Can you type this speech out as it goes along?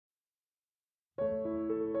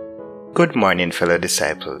Good morning, fellow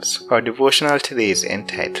disciples. Our devotional today is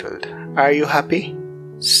entitled, Are You Happy?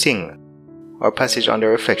 Sing. Our passage under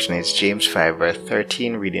reflection is James 5 verse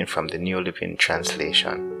 13, reading from the New Living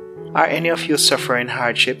Translation. Are any of you suffering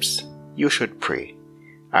hardships? You should pray.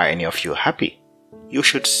 Are any of you happy? You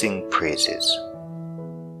should sing praises.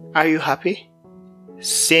 Are you happy?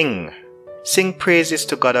 Sing. Sing praises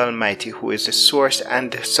to God Almighty, who is the source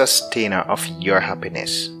and the sustainer of your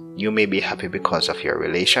happiness. You may be happy because of your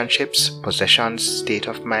relationships, possessions, state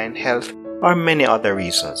of mind, health, or many other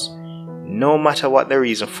reasons. No matter what the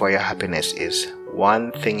reason for your happiness is,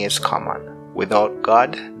 one thing is common. Without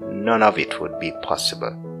God, none of it would be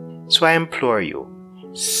possible. So I implore you,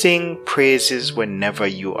 sing praises whenever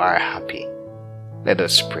you are happy. Let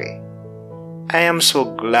us pray. I am so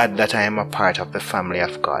glad that I am a part of the family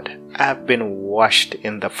of God. I have been washed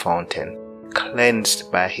in the fountain,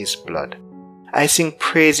 cleansed by His blood. I sing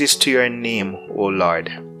praises to your name, O Lord.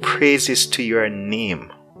 Praises to your name,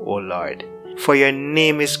 O Lord. For your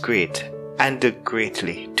name is great and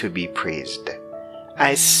greatly to be praised.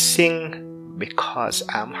 I sing because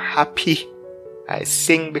I'm happy. I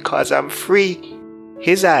sing because I'm free.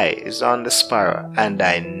 His eye is on the sparrow, and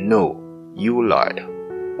I know you, Lord,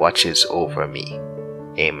 watches over me.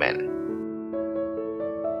 Amen.